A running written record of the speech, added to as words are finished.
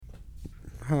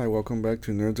Hi, welcome back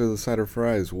to Nerds of the Cider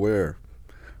Fries, where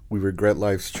we regret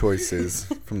life's choices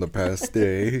from the past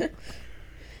day.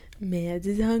 Mads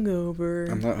is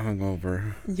hungover. I'm not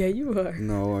hungover. Yeah, you are.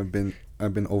 No, I've been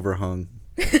overhung.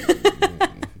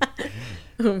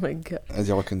 Oh my god. As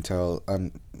y'all can tell,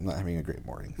 I'm not having a great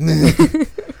morning.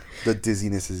 The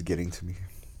dizziness is getting to me.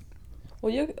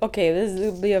 Well, okay. This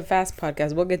will be a fast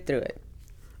podcast. We'll get through it.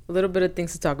 A little bit of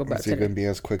things to talk about Is it gonna be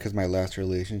as quick as my last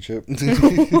relationship?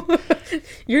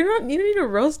 You don't need to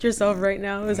roast yourself right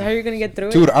now. Is how you're gonna get through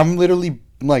it, dude. I'm literally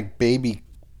like baby.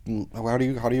 How do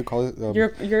you call it?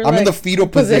 You're I'm in the fetal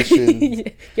position.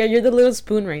 Yeah, you're the little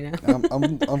spoon right now.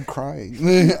 I'm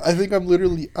crying. I think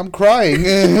I'm crying.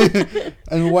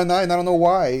 And one night, and I don't know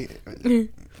why.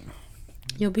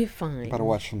 You'll be fine. I'm about to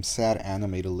watch some sad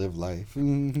anime to live life.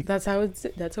 That's how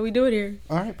we do it here.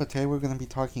 Alright, but today we're going to be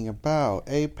talking about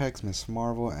Apex, Miss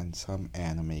Marvel, and some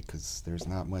anime, because there's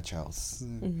not much else.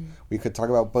 Mm-hmm. We could talk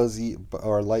about Buzzy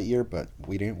or Lightyear, but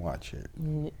we didn't watch it.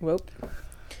 Well,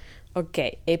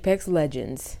 okay, Apex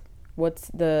Legends. What's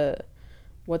the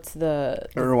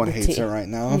Everyone hates it right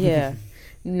now. Yeah.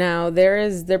 Now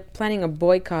they're planning a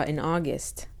boycott in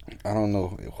August. I don't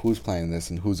know who's planning this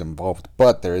and who's involved,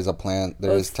 but there is a plan.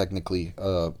 There is technically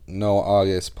no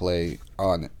August play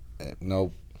on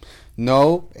no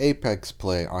Apex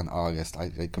play on August.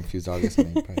 I confused August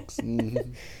and Apex.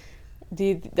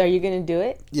 Are you gonna do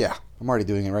it? Yeah, I'm already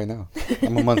doing it right now.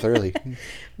 I'm a month early.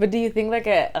 But do you think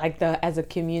as a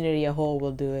community a whole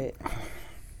will do it?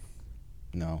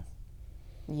 No.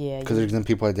 Yeah. Because there's some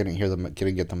people that didn't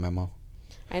get the memo.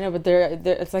 I know, but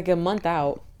it's like a month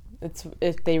out. It's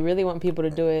if they really want people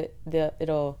to do it,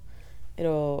 it'll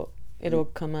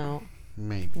come out.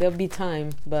 Maybe there'll be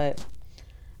time, but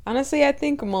honestly, I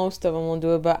think most of them will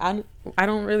do it. But I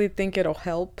don't really think it'll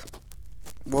help.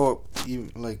 Well,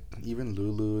 even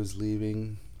Lulu is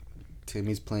leaving.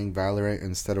 Timmy's playing Valorant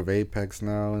instead of Apex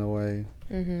now, in a way.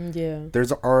 Yeah.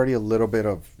 There's already a little bit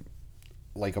of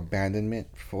abandonment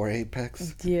for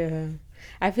Apex. Yeah,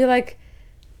 I feel like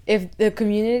if the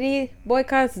community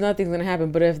boycotts, nothing's gonna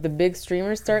happen. But if the big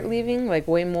streamers start leaving,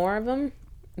 way more of them,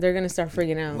 they're gonna start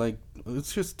freaking out.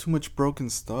 It's just too much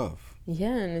broken stuff.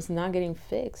 Yeah, and it's not getting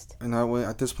fixed. And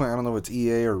at this point, I don't know if it's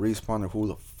EA or Respawn or who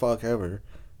the fuck ever.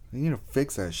 They need to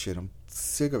fix that shit. I'm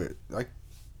sick of it. I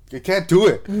can't do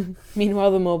it. Meanwhile,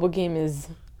 the mobile game is...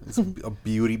 It's a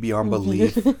beauty beyond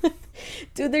belief.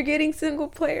 Dude, they're getting single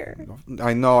player.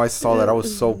 I know, I saw that. I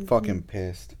was so fucking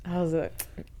pissed. I was like...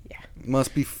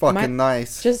 Must be fucking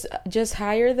nice. Just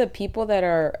hire the people that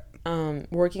are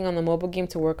working on the mobile game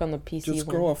to work on the PC. Just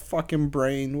grow a fucking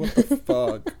brain. What the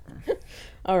fuck?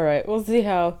 All right, we'll see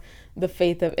how the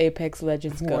fate of Apex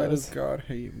Legends goes. Why does God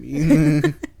hate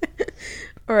me?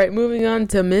 All right, moving on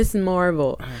to Miss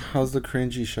Marvel. How's the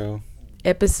cringy show?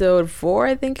 Episode 4,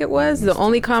 I think it was. The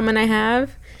only comment I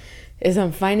have is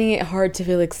I'm finding it hard to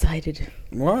feel excited.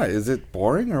 Why? Is it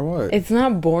boring or what? It's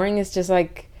not boring. It's just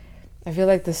I feel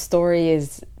like the story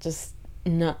is just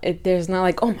not... there's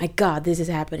not oh my god, this is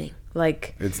happening.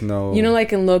 It's no... You know,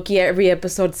 in Loki, every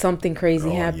episode something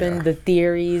crazy happened. Yeah. The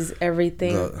theories,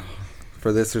 everything.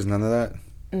 For this, there's none of that?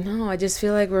 No, I just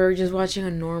feel like we're just watching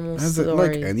a normal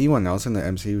story. Has anyone else in the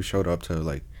MCU showed up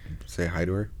to, say hi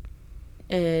to her?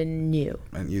 No.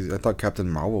 And I thought Captain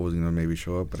Marvel was going to maybe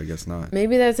show up, but I guess not.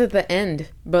 Maybe that's at the end.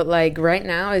 But, right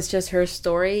now, it's just her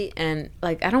story. And,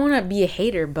 I don't want to be a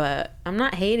hater, but I'm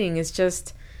not hating. It's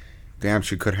just... Damn,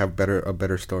 she could have a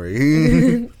better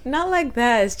story. Not like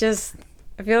that. It's just...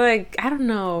 I feel I don't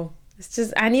know. It's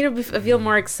just... I need to feel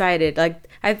more excited.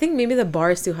 I think maybe the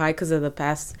bar is too high because of the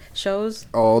past shows.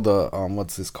 Oh, the...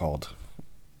 what's this called?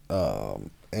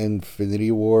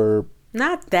 Infinity War...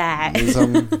 Not that.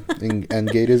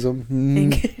 Endgateism.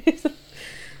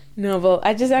 No, but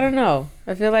I don't know.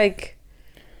 I feel I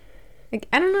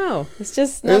don't know. It's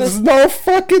just there's no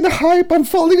fucking hype. I'm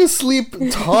falling asleep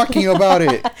talking about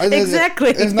it.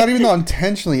 Exactly. It's not even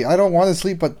intentionally. I don't want to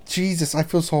sleep, but Jesus, I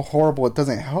feel so horrible. It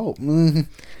doesn't help.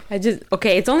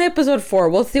 Okay, it's only episode 4.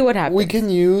 We'll see what happens. We can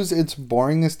use its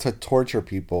boringness to torture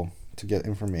people to get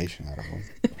information out of them.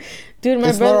 Dude,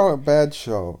 it's not a bad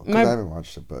show. I haven't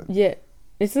watched it, but... Yeah.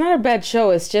 It's not a bad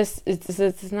show. It's just...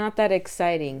 It's not that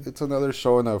exciting. It's another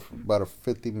show in about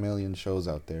 50 million shows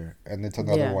out there. And it's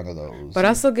another one of those. But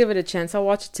I'll still give it a chance. I'll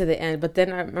watch it to the end. But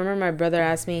then I remember my brother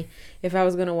asked me if I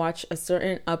was going to watch a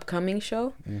certain upcoming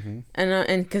show. Mm-hmm.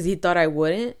 And because he thought I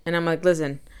wouldn't. And I'm like,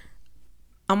 listen,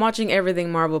 I'm watching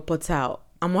everything Marvel puts out.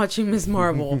 I'm watching Miss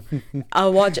Marvel.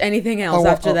 I'll watch anything else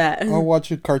after that. I'll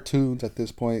watch cartoons at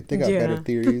this point. They got better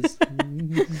theories.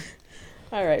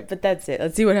 All right, but that's it.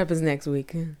 Let's see what happens next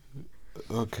week.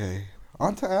 Okay.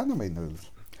 On to anime news.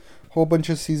 Whole bunch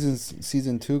of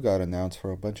season 2 got announced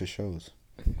for a bunch of shows.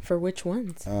 For which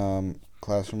ones?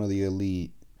 Classroom of the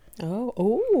Elite.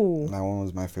 Oh. That one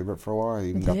was my favorite for a while. I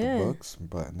even got the books,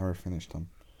 but I never finished them.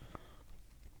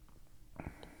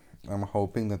 I'm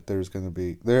hoping that there's going to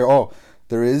be...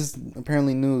 There is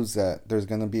apparently news that there's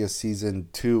going to be a season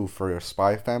 2 for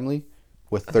Spy Family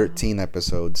with 13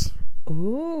 episodes.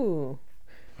 Ooh.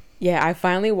 Yeah, I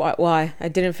finally... I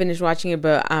didn't finish watching it,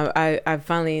 but I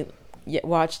finally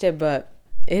watched it, but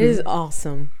it is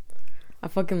awesome. I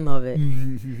fucking love it.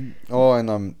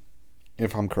 And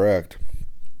if I'm correct,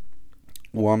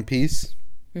 One Piece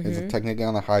is technically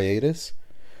on a hiatus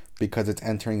because it's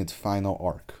entering its final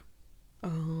arc.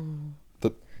 Oh.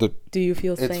 The Do you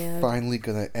feel sad? It's finally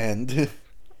gonna end.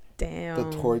 Damn.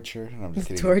 The torture. No, I'm just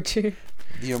kidding. Torture.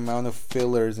 The amount of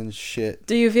fillers and shit.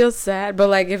 Do you feel sad? But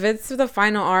like, if it's the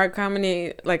final arc, how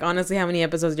many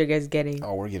episodes are you guys getting?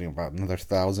 Oh, we're getting about another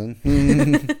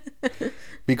 1,000.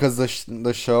 Because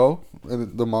the show,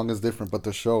 the manga is different, but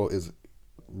the show is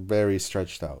very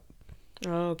stretched out.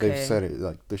 Okay. They've said it,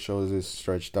 like, the show is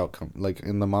stretched out. Like,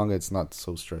 in the manga, it's not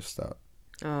so stretched out.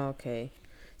 Oh, okay.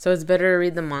 So it's better to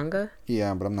read the manga?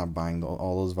 Yeah, but I'm not buying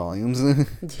all those volumes.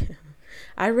 Yeah.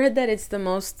 I read that it's the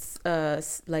most,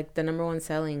 the number one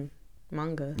selling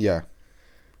manga. Yeah.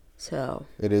 So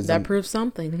it is. That proves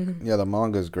something. Yeah, the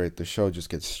manga is great. The show just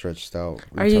gets stretched out.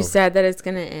 Are you sad that it's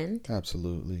going to end?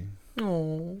 Absolutely.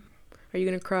 Oh. Are you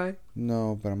going to cry?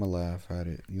 No, but I'm going to laugh at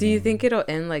it. Do you think it'll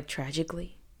end, like,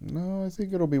 tragically? No, I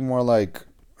think it'll be more like,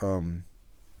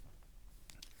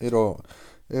 it'll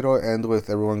end with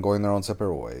everyone going their own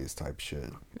separate ways type shit.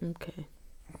 Okay.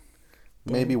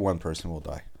 Maybe one person will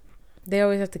die. They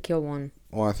always have to kill one.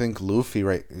 Well, I think Luffy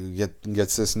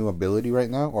gets this new ability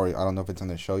right now, or I don't know if it's in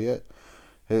the show yet.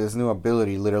 His new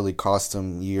ability literally cost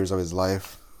him years of his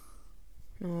life.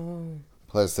 Oh.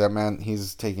 Plus, that man,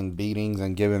 he's taking beatings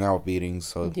and giving out beatings,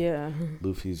 so yeah.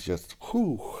 Luffy's just,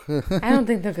 whew. I don't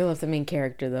think they'll kill off the main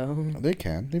character, though. They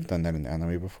can. They've done that in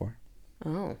anime before.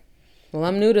 Oh. Well,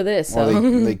 I'm new to this, so... Well,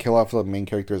 they kill off the main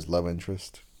character's love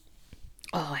interest.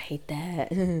 Oh, I hate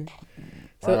that.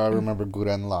 I remember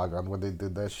Gurren Lagann when they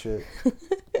did that shit.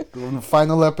 In the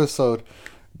final episode,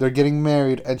 they're getting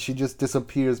married, and she just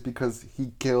disappears because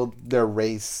he killed their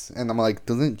race. And I'm like,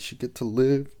 doesn't she get to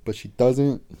live? But she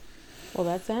doesn't. Well,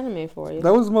 that's anime for you.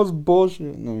 That was the most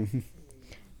bullshit. No.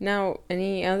 Now,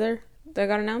 any other that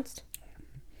got announced?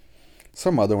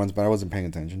 Some other ones, but I wasn't paying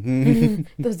attention.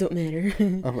 Those don't matter.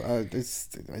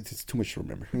 It's too much to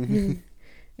remember.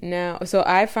 Now, so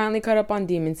I finally caught up on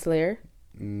Demon Slayer.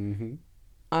 Mm-hmm.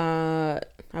 I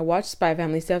watched Spy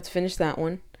Family, still have to finish that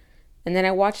one. And then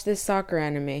I watched this soccer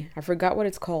anime. I forgot what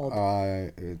it's called.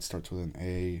 It starts with an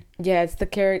A. Yeah, it's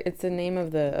the name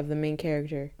of the main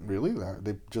character. Really?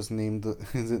 They just named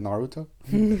is it Naruto?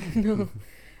 No.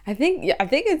 I think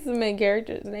it's the main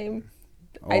character's name.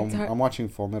 I'm watching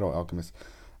Full Metal Alchemist.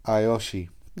 Aoshi.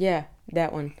 Yeah,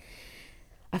 that one.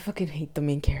 I fucking hate the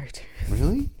main character.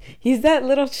 Really? He's that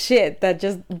little shit that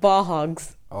just ball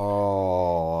hogs.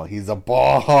 Oh, he's a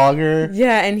ball hogger.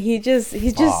 Yeah, and he's just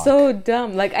so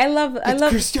dumb. Like I love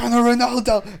Cristiano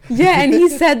Ronaldo. Yeah, and he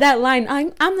said that line,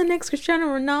 I'm the next Cristiano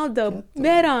Ronaldo.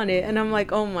 Bet on it. And I'm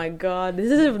like, oh my god, this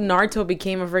is if Naruto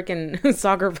became a freaking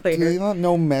soccer player. Do you not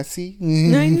know Messi?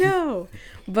 I know.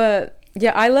 But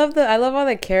yeah, I love all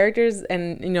the characters,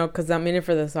 and because I'm in it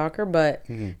for the soccer, but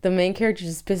the main character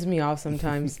just pisses me off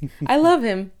sometimes. I love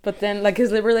him, but then like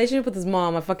his relationship with his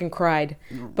mom, I fucking cried.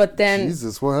 But then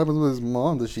Jesus, what happens with his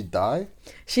mom? Does she die?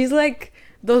 She's like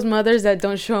those mothers that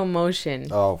don't show emotion.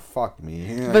 Oh fuck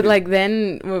me! But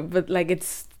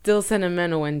it's still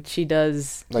sentimental when she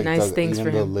does nice things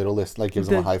for him. The littlest, like gives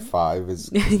him a high five, is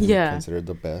considered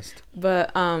the best.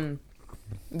 But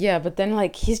yeah, but then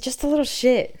like he's just a little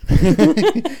shit.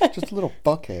 Just a little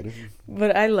fuckhead.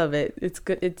 But I love it. It's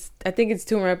good. I think it's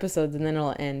 2 more episodes and then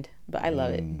it'll end. But I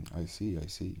love it. I see.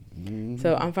 Mm-hmm.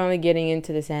 So I'm finally getting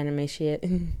into this anime shit.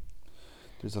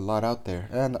 There's a lot out there,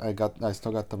 and I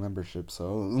still got the membership,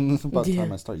 so it's about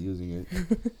time I start using it.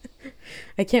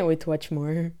 I can't wait to watch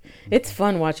more. It's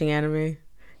fun watching anime.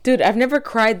 Dude, I've never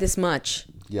cried this much.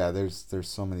 Yeah, there's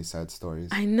so many sad stories.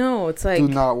 I know, it's like... Do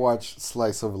not watch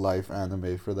Slice of Life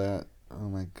anime for that. Oh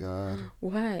my god.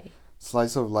 Why?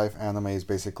 Slice of Life anime is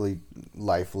basically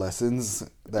life lessons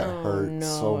that hurt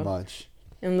so much.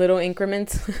 In little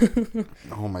increments?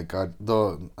 Oh my god.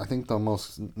 I think the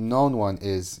most known one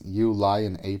is You Lie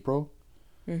in April.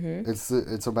 Mm-hmm.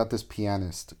 It's about this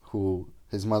pianist who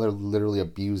his mother literally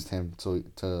abused him to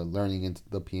learning into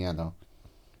the piano.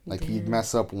 Like he'd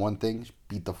mess up one thing,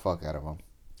 beat the fuck out of him.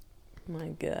 My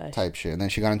gosh. Type shit. And then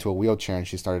she got into a wheelchair and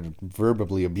she started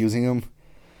verbally abusing him.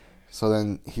 So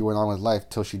then he went on with life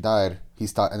till she died. He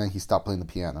stopped playing the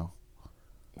piano.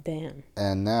 Damn.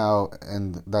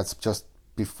 And that's just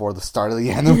before the start of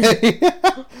the anime.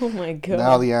 Oh my god.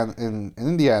 Now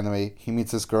in the anime, he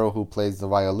meets this girl who plays the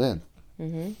violin.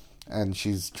 Mm-hmm. And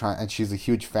she's a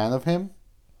huge fan of him.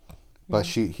 But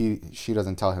she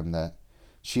doesn't tell him that.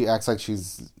 She acts like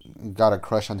she's got a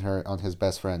crush on his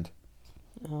best friend.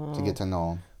 To get to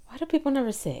know him. Why do people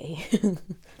never say?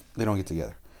 They don't get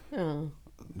together. Oh.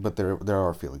 But there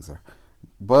are feelings there.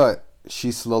 But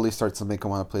she slowly starts to make him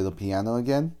want to play the piano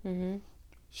again. Mm-hmm.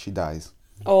 She dies.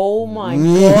 Oh my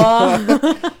god.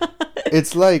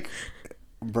 It's like,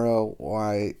 bro,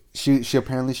 why? She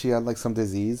apparently she had like some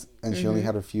disease and she only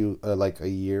had a few like a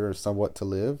year or somewhat to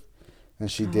live. And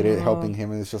she did it helping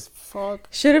him, and it's just fuck.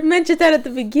 Should have mentioned that at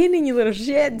the beginning, you little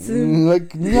shits.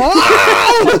 Like, no!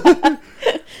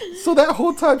 So that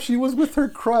whole time she was with her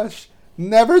crush,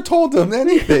 never told him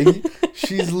anything.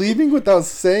 She's leaving without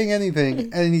saying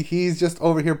anything, and he's just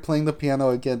over here playing the piano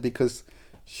again because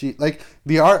she like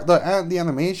the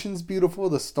animation's beautiful,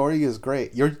 the story is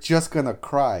great. You're just gonna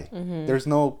cry. Mm-hmm. There's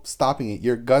no stopping it.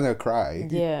 You're gonna cry.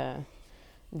 Yeah.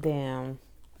 Damn.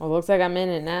 Well, looks like I'm in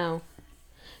it now.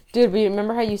 Dude,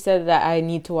 remember how you said that I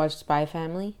need to watch Spy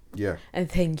Family? Yeah.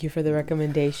 And thank you for the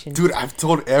recommendation. Dude, I've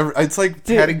told it's like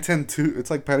Paddington 2.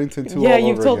 It's like Paddington 2 Yeah, all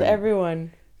you've over told again.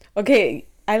 Everyone. Okay,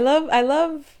 I love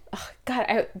oh,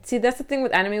 God, see, that's the thing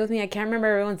with anime with me. I can't remember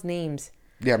everyone's names.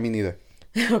 Yeah, me neither.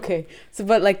 Okay. So,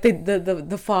 but like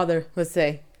the father, let's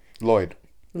say. Lloyd.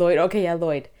 Okay, yeah,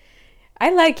 Lloyd.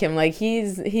 I like him. Like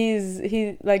he's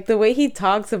like the way he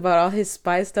talks about all his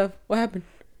spy stuff. What happened?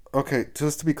 Okay,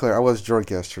 just to be clear, I was drunk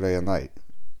yesterday at night.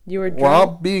 You were drunk? While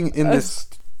being in this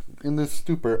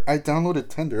stupor, I downloaded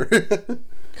Tinder.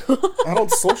 I don't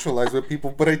socialize with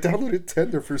people, but I downloaded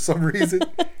Tinder for some reason.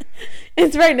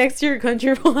 It's right next to your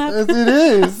Crunchyroll app. Yes, it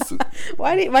is.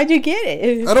 Why'd you get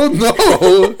it? I don't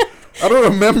know. I don't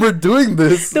remember doing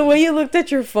this. The way you looked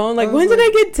at your phone, like, when did I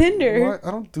get Tinder? What?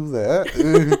 I don't do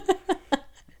that.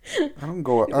 I don't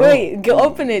go. Go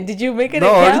open it. Did you make it?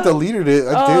 No, I already deleted it.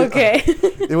 Okay.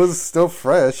 It was still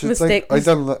fresh. It's Mistake. like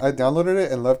I downloaded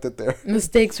it and left it there.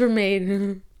 Mistakes were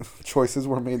made. Choices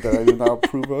were made that I do not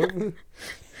approve of.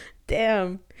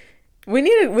 Damn. We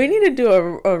need to do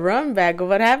a run back of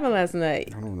what happened last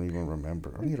night. I don't even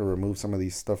remember. I need to remove some of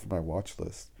these stuff from my watch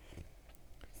list.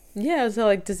 Yeah, so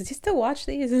like, does he still watch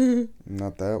these?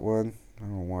 Not that one. I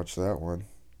don't watch that one.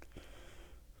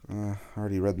 I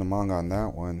already read the manga on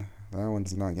that one. That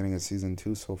one's not getting a season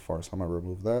 2 so far, so I'm gonna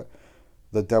remove that.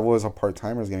 The Devil is a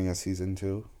Part-Timer is getting a season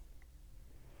 2.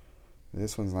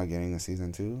 This one's not getting a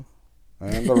season 2.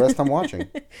 And the rest I'm watching.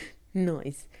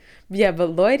 Nice. Yeah,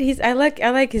 but Lloyd, I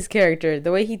like his character.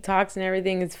 The way he talks and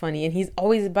everything is funny, and he's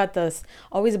always about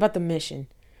the mission.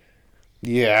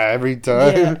 Yeah, every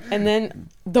time. Yeah. And then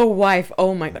the wife,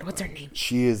 oh my god, what's her name?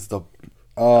 She is the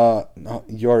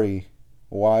Yuri.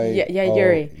 Why? Yeah,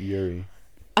 Yuri. Yuri.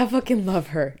 I fucking love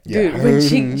her. Yeah.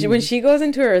 Dude, when she goes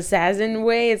into her assassin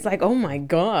way, it's like, oh my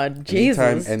god, Jesus.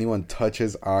 Anytime anyone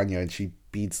touches Anya and she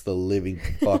beats the living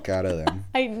fuck out of them.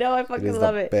 I know, I fucking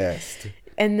love it. Best.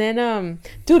 And then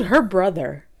dude, her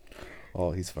brother.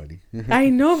 Oh, he's funny. I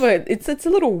know, but it's a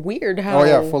little weird how. Oh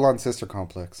yeah, full on sister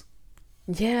complex.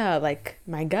 Yeah, like,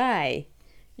 my guy.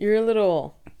 You're a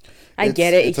little. I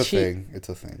get it. It's a thing. It's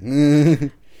a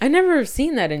thing. I never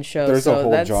seen that in shows. There's a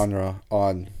whole genre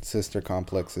on sister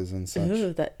complexes and such.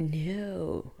 Ooh,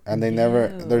 no. And they never.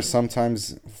 There's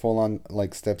sometimes full on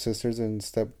like stepsisters and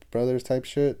stepbrothers type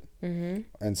shit. Mm-hmm.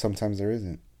 And sometimes there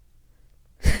isn't.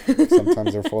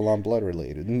 Sometimes they're full on blood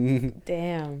related.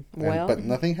 Damn. Well, but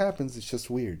nothing happens. It's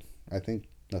just weird. I think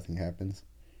nothing happens.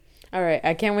 All right,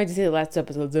 I can't wait to see the last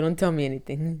episode. So don't tell me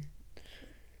anything.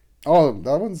 Oh,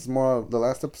 that one's more. The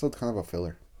last episode's kind of a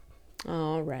filler.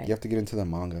 All right. You have to get into the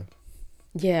manga.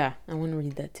 Yeah, I want to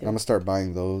read that too. I'm gonna start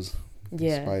buying those.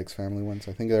 Yeah. Spy X Family ones.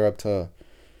 I think they're up to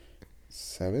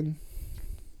 7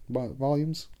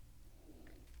 volumes.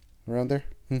 Around there.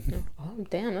 Oh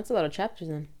damn, that's a lot of chapters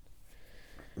then.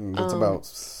 That's about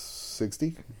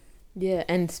 60. Yeah,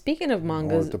 and speaking of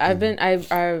mangas,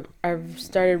 I've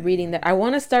started reading that. I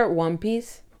want to start One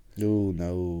Piece. No.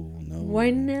 Why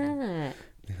not?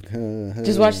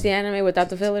 Just watch the anime without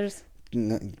the fillers.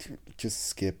 No, just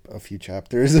skip a few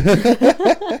chapters.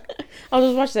 I'll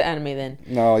just watch the anime then.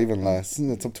 No, even less.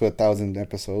 It's up to 1,000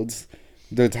 episodes.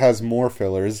 It has more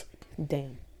fillers.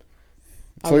 Damn.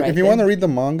 So if you want to read the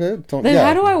manga,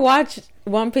 how do I watch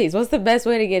One Piece? What's the best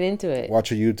way to get into it?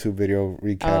 Watch a YouTube video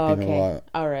recapping a lot.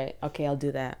 All right. Okay, I'll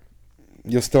do that.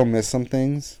 You'll still miss some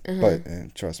things,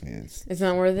 but trust me, it's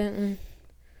not worth it.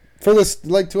 For this,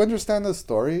 like, to understand the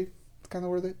story kind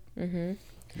of worth it.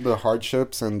 Mm-hmm. The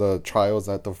hardships and the trials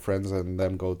that the friends and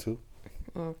them go to.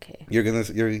 Okay.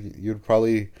 You'd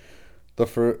probably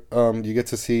you get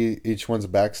to see each one's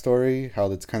backstory,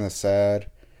 how it's kind of sad,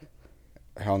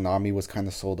 how Nami was kind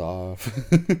of sold off.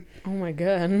 Oh my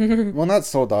god. Well, not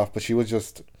sold off, but she was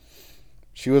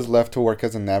left to work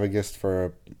as a navigist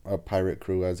for a pirate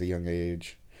crew at a young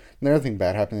age. Nothing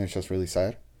bad happened. It's just really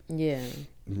sad. Yeah.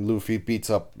 Luffy beats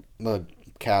up the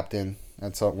captain.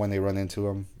 That's when they run into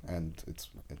him, and it's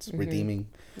redeeming.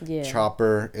 Yeah.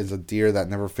 Chopper is a deer that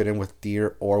never fit in with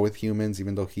deer or with humans,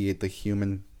 even though he ate the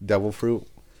human devil fruit,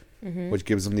 which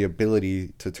gives him the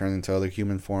ability to turn into other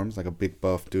human forms, like a big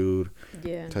buff dude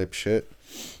type shit.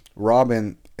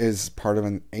 Robin is part of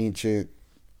an ancient,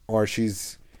 or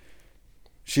she's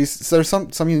there's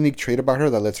some unique trait about her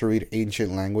that lets her read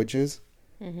ancient languages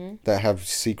that have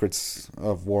secrets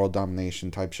of world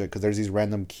domination type shit, because there's these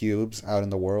random cubes out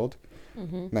in the world.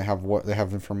 And they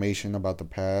have information about the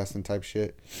past and type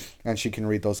shit, and she can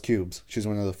read those cubes. She's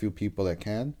one of the few people that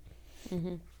can.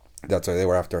 That's why they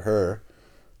were after her.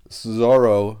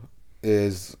 Zoro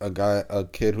is a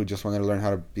kid who just wanted to learn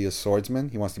how to be a swordsman.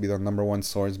 He wants to be the number one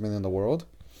swordsman in the world,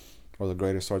 or the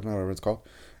greatest swordsman, whatever it's called.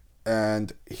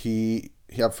 And he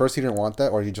at first he didn't want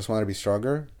that, or he just wanted to be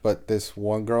stronger. But this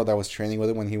one girl that was training with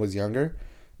him when he was younger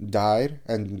died,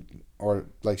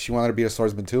 she wanted to be a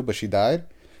swordsman too, but she died.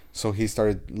 So he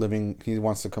started living. He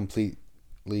wants to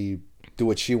completely do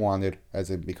what she wanted, as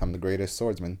in become the greatest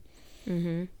swordsman.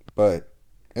 But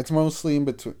it's mostly in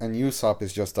between. And Usopp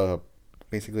is just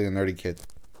basically a nerdy kid.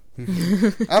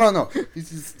 I don't know.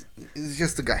 He's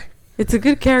just a guy. It's a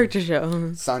good character show.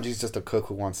 Sanji's just a cook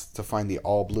who wants to find the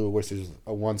all blue, which is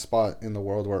a one spot in the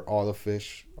world where all the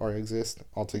fish exist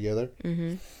all together.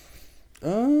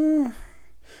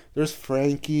 There's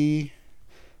Frankie.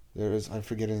 I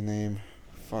forget his name.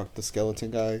 Fuck, the skeleton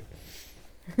guy.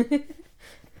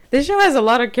 This show has a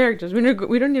lot of characters. We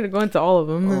don't need to go into all of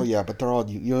them. Oh yeah, but they're all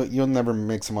you'll never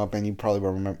mix them up, and you probably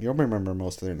will remember. You'll remember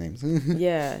most of their names.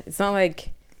 Yeah, it's not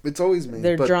like it's always me.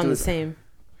 They're drawn the same.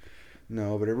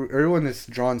 No, but everyone is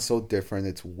drawn so different.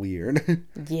 It's weird.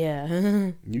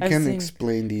 Yeah, you can't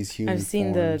explain these human. I've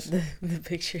seen the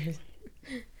pictures.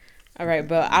 All right,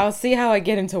 but I'll see how I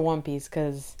get into One Piece,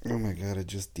 because. Oh my god! I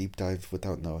just deep dive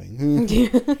without knowing.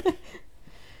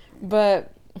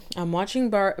 But I'm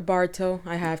watching Barto.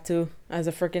 I have to, as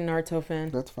a freaking Naruto fan.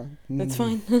 That's fine. That's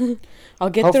fine. I'll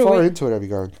get How through it. How far into it have you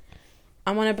gone?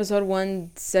 I'm on episode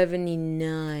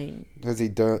 179.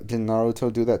 Did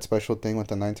Naruto do that special thing with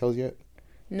the Nine Tails yet?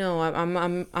 No,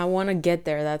 I want to get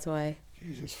there. That's why.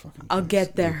 Jesus fucking. I'll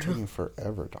get there. It's taking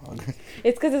forever, dog.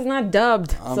 It's because it's not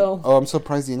dubbed. I'm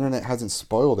surprised the internet hasn't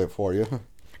spoiled it for you.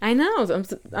 I know.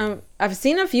 I've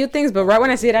seen a few things, but right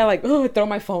when I see it, I throw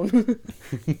my phone.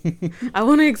 I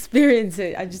want to experience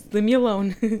it. Leave me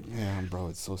alone. Yeah, bro,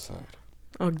 it's so sad.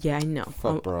 Oh yeah, I know.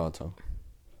 Fuck Boruto.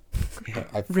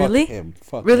 Yeah, really? Fuck him.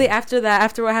 Fuck really? him. After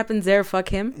what happens there, fuck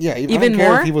him. Yeah, even I don't care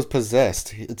more. If he was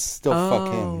possessed, it's still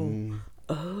fuck him.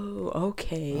 Oh,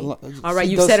 okay. All right,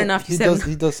 you've said enough. He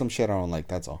does some shit I don't like.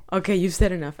 That's all. Okay, you've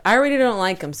said enough. I already don't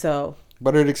like him, so.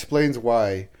 But it explains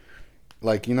why.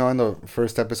 Like, in the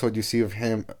first episode, you see of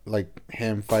him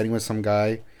fighting with some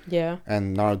guy. Yeah.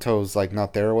 And Naruto's,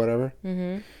 not there or whatever.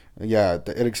 Mm-hmm. Yeah,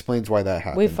 it explains why that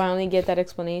happened. We finally get that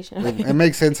explanation. It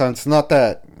makes sense. It's not,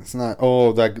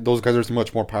 those guys are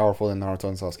much more powerful than Naruto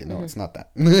and Sasuke. No, It's not that.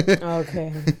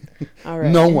 Okay. All right.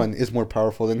 No one is more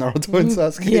powerful than Naruto and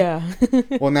Sasuke. Yeah.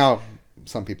 Well, now,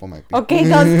 some people might be. Okay,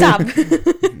 don't stop.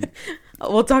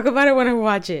 We'll talk about it when I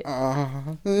watch it.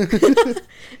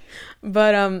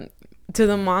 But, to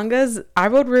the mangas, I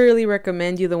would really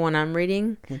recommend you the one I'm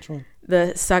reading. Which one?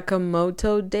 The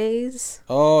Sakamoto Days.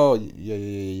 Oh, yeah.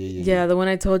 Yeah, the one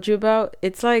I told you about.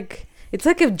 It's like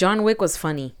if John Wick was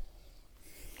funny.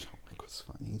 John Wick was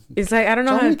funny. It's like, I don't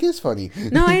know. John Wick is funny.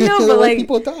 No, I know, but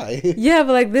people die. Yeah,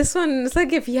 but this one, it's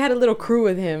like if he had a little crew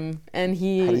with him and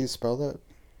he. How do you spell that?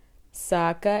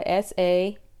 Saka,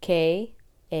 Saka,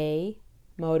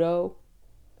 Moto,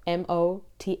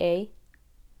 Mota,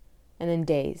 and then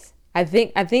Days. I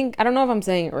think I don't know if I'm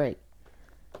saying it right.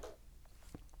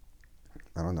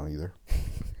 I don't know either.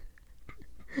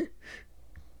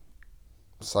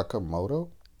 Sakamoto?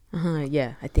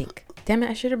 Yeah, I think. Damn it,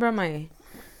 I should have brought my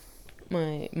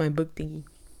book thingy.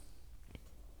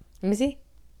 Let me see.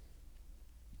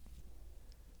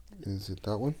 Is it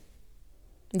that one?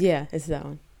 Yeah, it's that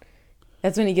one.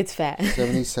 That's when he gets fat.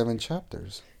 77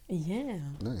 chapters. Yeah.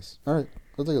 Nice. All right,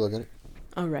 we'll take a look at it.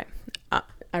 All right.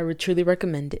 I would truly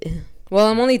recommend it. Well,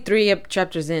 I'm only 3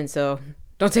 chapters in, so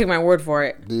don't take my word for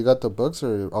it. Do you got the books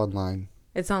or online?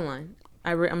 It's online.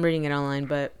 I'm reading it online,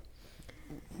 but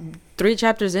 3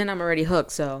 chapters in, I'm already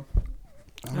hooked. So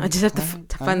I just have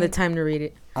to find the time to read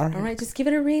it. All right, just give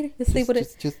it a read. Let's see what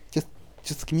it.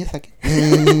 Just give me a second.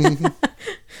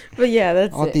 But yeah,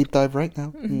 that's I'll it. deep dive right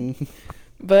now.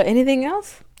 But anything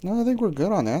else? No, I think we're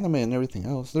good on anime and everything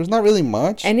else. There's not really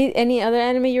much. Any other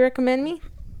anime you recommend me?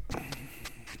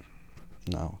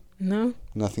 No. No?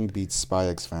 Nothing beats Spy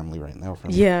X Family right now for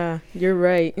me. Yeah, you're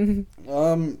right.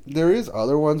 There is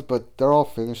other ones, but they're all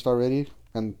finished already.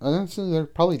 And honestly, they're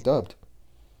probably dubbed.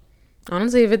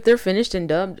 Honestly, if they're finished and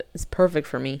dubbed, it's perfect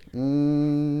for me.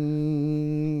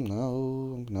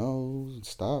 No,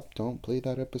 stop. Don't play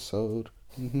that episode.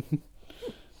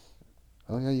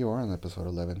 Oh, yeah, you are on episode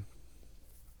 11.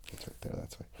 It's right there,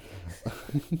 that's why.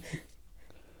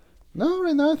 No,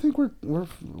 right now I think we're good.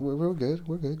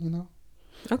 We're good, you know.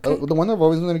 Okay. The one I've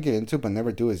always wanted to get into but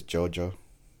never do is JoJo.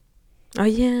 Oh,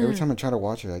 yeah. Every time I try to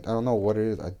watch it, I don't know what it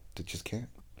is. I just can't.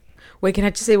 Wait, can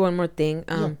I just say one more thing?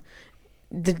 Yeah.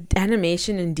 The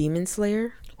animation in Demon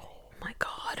Slayer. Oh my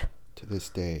god. To this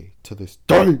day.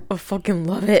 I fucking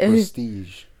love it.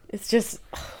 Prestige. It's just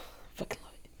fucking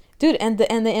love it. Dude, and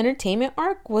the entertainment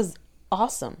arc was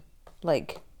awesome.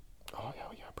 Like, Oh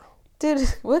yeah, bro. dude,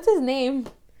 what's his name?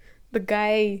 The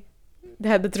guy that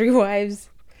had the 3 wives.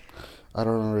 I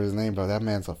don't remember his name, but that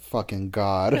man's a fucking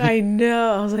god. I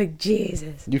know. I was like,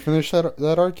 Jesus. You finished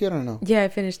that arc yet or no? Yeah, I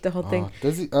finished the whole thing.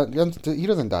 Does he? He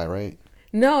doesn't die, right?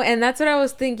 No, and that's what I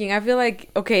was thinking. I feel like,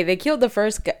 okay, they killed the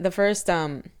first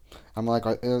I'm like,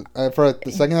 for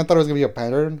a second I thought it was gonna be a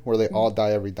pattern where they all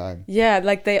die every time. yeah,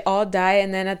 like they all die,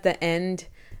 and then at the end,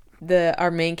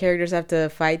 our main characters have to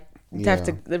fight, have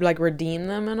to like redeem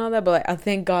them and all that. But like, I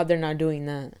thank God they're not doing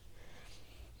that.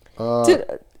 Dude,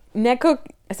 Neko,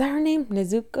 is that her name?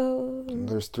 Nezuko?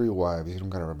 There's 3 wives. You don't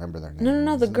gotta remember their names.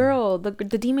 No, the girl, the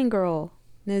demon girl,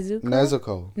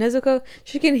 Nezuko. Nezuko.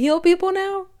 She can heal people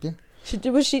now. Yeah.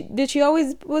 Did she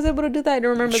always was able to do that? I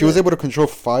don't remember. She was able to control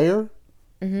fire.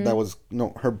 Mm-hmm. That was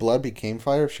her blood became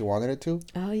fire if she wanted it to.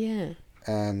 Oh yeah.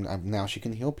 And now she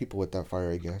can heal people with that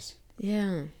fire, I guess.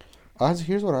 Yeah.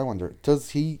 Here's what I wonder: does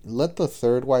he let the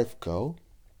 3rd wife go?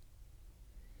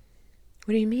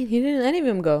 What do you mean? He didn't let any of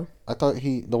them go. I thought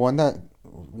the one that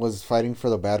was fighting for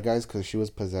the bad guys because she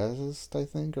was possessed, I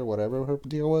think, or whatever her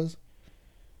deal was.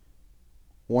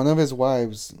 One of his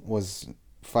wives was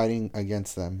fighting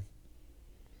against them.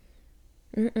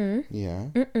 Yeah.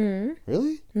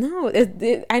 Really? No,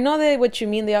 I know that what you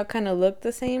mean. They all kind of look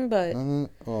the same, but I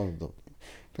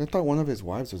thought one of his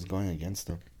wives was going against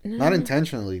him. No. Not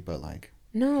intentionally, but like.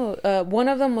 No, one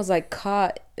of them was like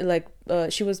caught. Like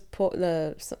she was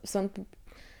the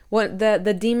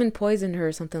demon poisoned her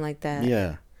or something like that.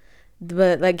 Yeah.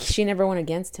 But like she never went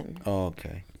against him. Oh,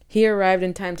 okay. He arrived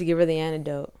in time to give her the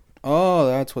antidote. Oh,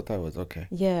 that's what that was. Okay.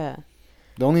 Yeah.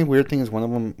 The only weird thing is one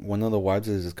of the wives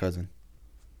is his cousin.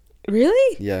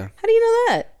 Really? Yeah. How do you know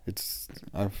that?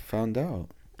 I found out.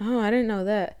 Oh, I didn't know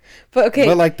that. But okay.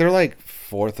 But like they're like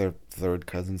 4th or 3rd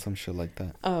cousins, some shit like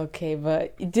that. Okay,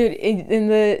 but dude,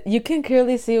 you can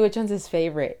clearly see which one's his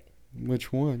favorite.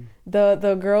 Which one?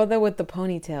 The girl with the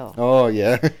ponytail. Oh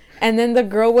yeah. And then the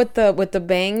girl with the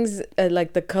bangs,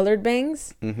 like the colored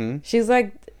bangs. Mm-hmm. She's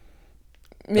like.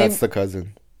 That's the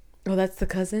cousin. Oh, that's the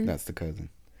cousin? That's the cousin.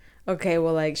 Okay,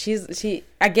 well, like,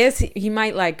 I guess he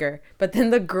might like her. But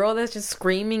then the girl that's just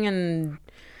screaming and,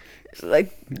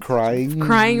 like...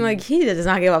 Crying, like, he does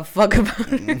not give a fuck about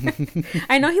her.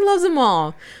 I know he loves them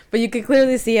all, but you can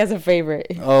clearly see he has a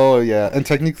favorite. Oh, yeah. And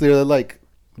technically, they're, like,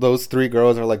 those 3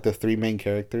 girls are, like, the 3 main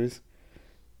characters.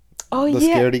 Oh, the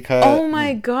yeah. Scaredy Cat. Oh,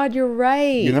 my God, you're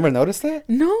right. You never noticed that?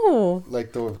 No.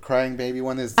 Like, the crying baby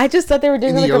one is... I just thought they were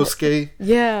doing, Yosuke.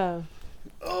 Yeah.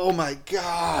 Oh my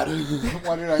God!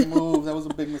 Why did I move? That was a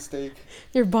big mistake.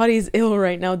 Your body's ill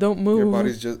right now. Don't move. My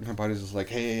body's just like,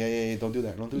 hey, don't do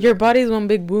that. Don't do that. Your body's one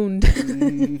big wound.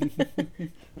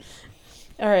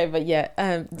 All right, but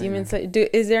yeah, Demon Slayer.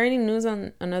 Is there any news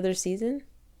on another season?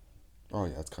 Oh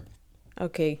yeah, it's coming.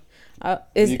 Okay.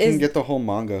 You can get the whole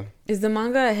manga. Is the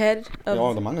manga ahead of?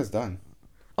 Oh, the manga's done.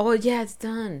 Oh yeah, it's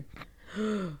done.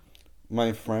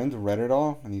 My friend read it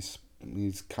all, and he's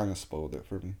kind of spoiled it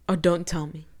for me. Oh, don't tell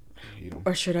me.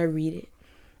 Or should I read it?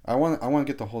 I want to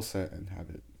get the whole set and have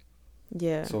it.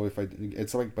 Yeah. So it's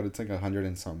like $100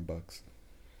 and some bucks.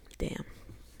 Damn.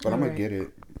 But I'm gonna get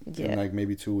it in like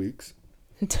maybe 2 weeks.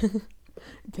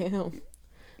 Damn.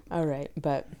 All right,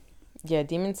 but yeah,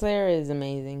 Demon Slayer is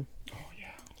amazing. Oh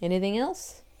yeah. Anything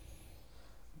else?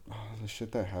 Oh, the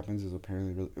shit that happens is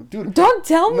apparently really... Dude, don't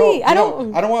tell me. I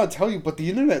don't want to tell you, but the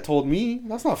internet told me.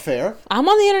 That's not fair. I'm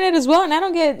on the internet as well, and I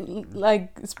don't get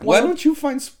like spoiled. Why don't you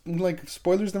find like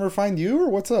spoilers never find you, or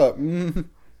what's up?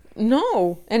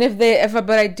 No, and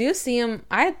but I do see them,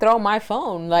 I throw my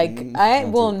phone. Like I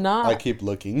will not. I keep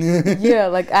looking. Yeah,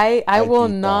 like I will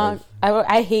not.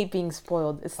 I hate being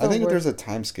spoiled. It's I think there's a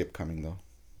time skip coming though.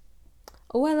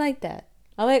 Oh, I like that.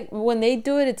 I like when they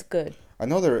do it. It's good. I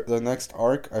know the next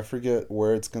arc. I forget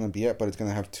where it's gonna be at, but it's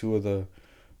gonna have two of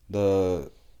the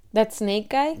that snake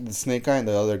guy. The snake guy and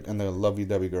the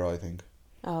lovey-dovey girl. I think.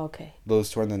 Oh, okay. Those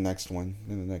two are in the next one,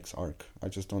 in the next arc. I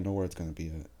just don't know where it's gonna be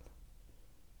at.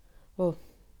 Well,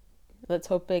 let's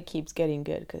hope it keeps getting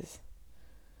good, cause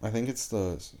I think it's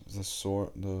the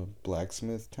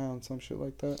blacksmith town, some shit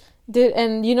like that. Dude,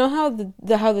 and you know how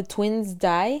the twins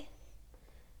die?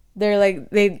 They're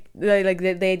like they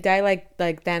die like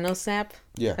Thanos snap.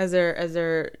 Yeah. As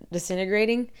they're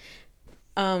disintegrating.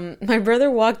 My brother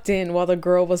walked in while the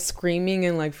girl was screaming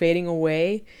and like fading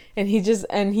away, and he just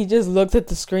looked at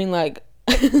the screen like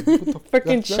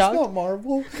freaking shocked. That's not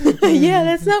Marvel. Yeah,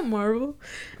 that's not Marvel.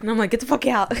 And I'm like, get the fuck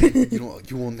out.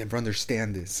 You will never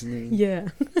understand this. Yeah.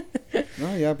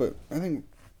 No, yeah, but I think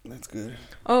that's good.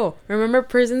 Oh, remember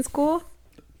Prison School?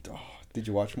 Oh, did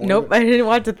you watch more? Nope, I didn't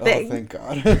watch a thing. Oh, thank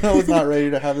God. I was not ready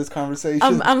to have this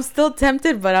conversation. I'm still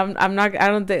tempted, but I'm not. I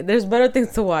don't think there's better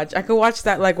things to watch. I could watch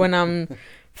that like when I'm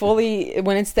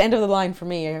when it's the end of the line for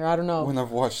me. Or I don't know. When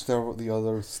I've watched the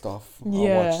other stuff, I'll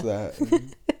watch that.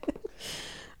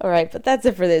 All right, but that's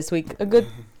it for this week. A good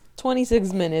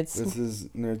 26 minutes. This is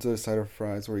Nerds Other Side of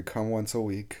Fries, where we come once a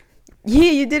week.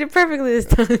 Yeah, you did it perfectly this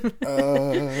time.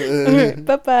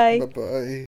 Bye-bye. Bye-bye.